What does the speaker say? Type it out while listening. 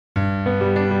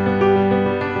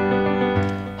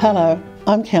Hello,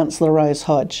 I'm Councillor Rose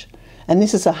Hodge, and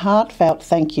this is a heartfelt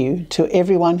thank you to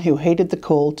everyone who heeded the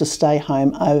call to stay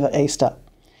home over Easter.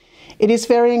 It is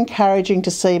very encouraging to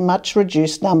see much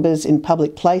reduced numbers in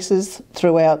public places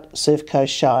throughout Surf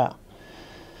Coast Shire.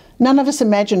 None of us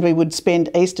imagined we would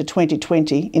spend Easter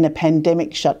 2020 in a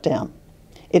pandemic shutdown.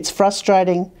 It's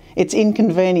frustrating, it's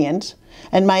inconvenient,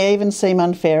 and may even seem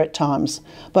unfair at times,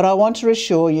 but I want to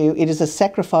assure you it is a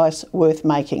sacrifice worth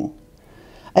making.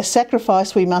 A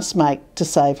sacrifice we must make to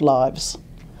save lives.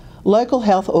 Local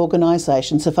health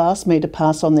organisations have asked me to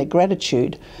pass on their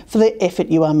gratitude for the effort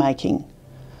you are making.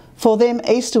 For them,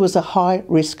 Easter was a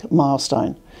high-risk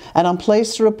milestone, and I'm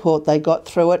pleased to report they got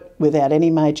through it without any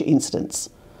major incidents.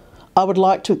 I would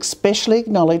like to especially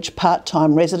acknowledge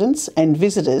part-time residents and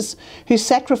visitors who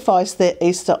sacrificed their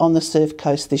Easter on the Surf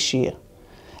Coast this year.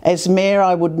 As Mayor,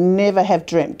 I would never have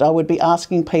dreamt I would be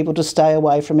asking people to stay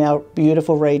away from our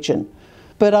beautiful region,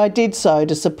 but I did so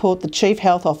to support the Chief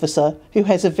Health Officer, who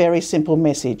has a very simple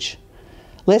message.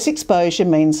 Less exposure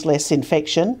means less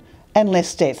infection and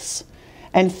less deaths.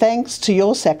 And thanks to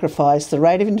your sacrifice, the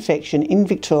rate of infection in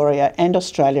Victoria and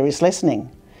Australia is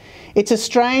lessening. It's a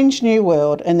strange new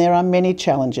world and there are many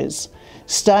challenges.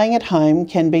 Staying at home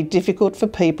can be difficult for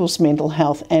people's mental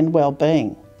health and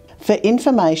well-being. For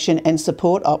information and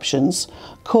support options,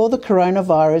 call the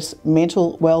Coronavirus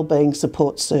Mental Wellbeing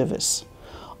Support Service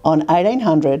on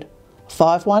 1800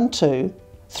 512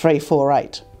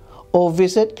 348 or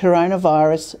visit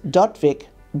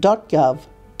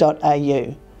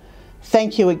coronavirus.vic.gov.au.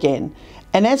 Thank you again.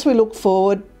 And as we look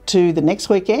forward to the next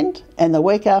weekend and the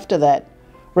week after that,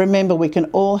 remember we can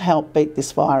all help beat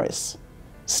this virus.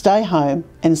 Stay home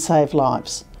and save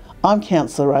lives. I'm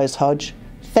Councillor Rose Hodge.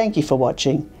 Thank you for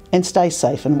watching and stay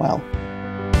safe and well.